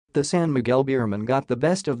The San Miguel Beermen got the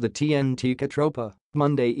best of the TNT Katropa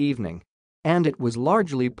Monday evening. And it was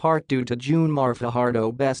largely part due to June Mar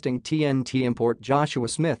Fajardo besting TNT import Joshua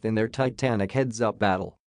Smith in their Titanic heads-up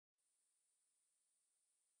battle.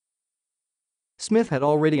 Smith had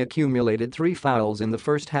already accumulated 3 fouls in the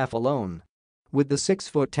first half alone. With the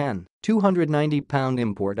 6'10", 290-pound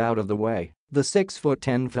import out of the way, the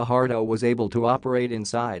 6'10" Fajardo was able to operate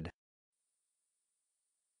inside.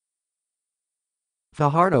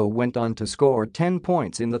 Fajardo went on to score 10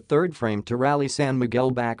 points in the third frame to rally San Miguel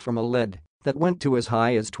back from a lead that went to as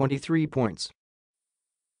high as 23 points.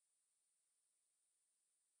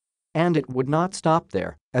 And it would not stop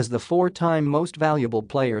there, as the 4-time most valuable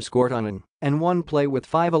player scored on an and one play with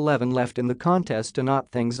 5:11 left in the contest to knot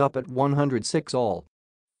things up at 106 all.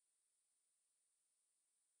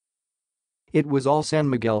 It was all San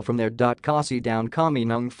Miguel from their Kasi down kami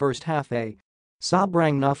nung first half a.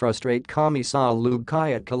 Sobrang na-frustrate kami sa loob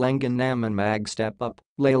kaya kailangan namin mag-step up,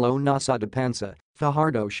 lalo na sa depensa,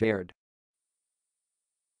 Fajardo shared.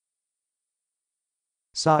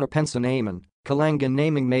 Sa depensa namin, kailangan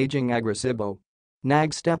naming maging agresibo.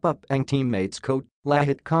 Nag-step up ang teammates ko,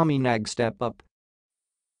 lahat kami nag-step up.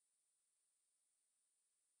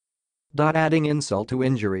 Adding insult to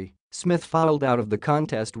injury, Smith fouled out of the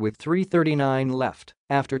contest with 3:39 left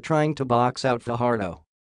after trying to box out Fajardo.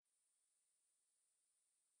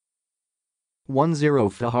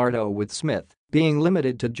 1-0 Fajardo with Smith being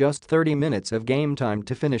limited to just 30 minutes of game time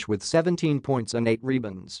to finish with 17 points and 8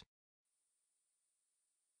 rebounds.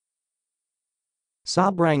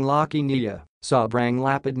 Sobrang laki niya, sobrang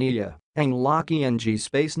lapid niya, ang laki ng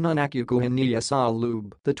space na nakukuha niya sa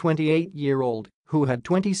loob. The 28-year-old, who had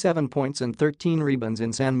 27 points and 13 rebounds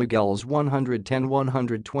in San Miguel's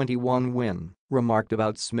 110-121 win, remarked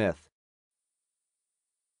about Smith.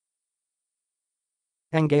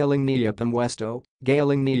 Ang galing niya pamwesto,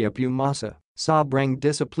 galing niya pumasa, sobrang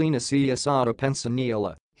disiplina siya sa depensa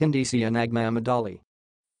nila, hindi siya nagmamadali.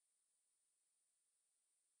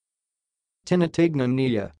 Tinitignan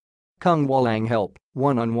niya kung walang help,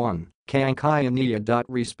 one-on-one, kaya niya.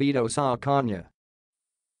 Respeto sa kanya.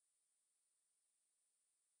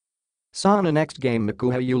 Sana next game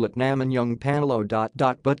makuha ulit naman yung panalo.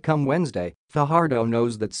 But come Wednesday, Fajardo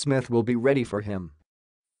knows that Smith will be ready for him.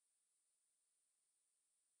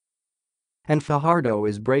 And Fajardo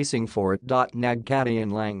is bracing for it.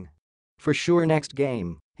 Nagkatayan lang. For sure next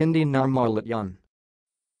game, hindi na malit yan.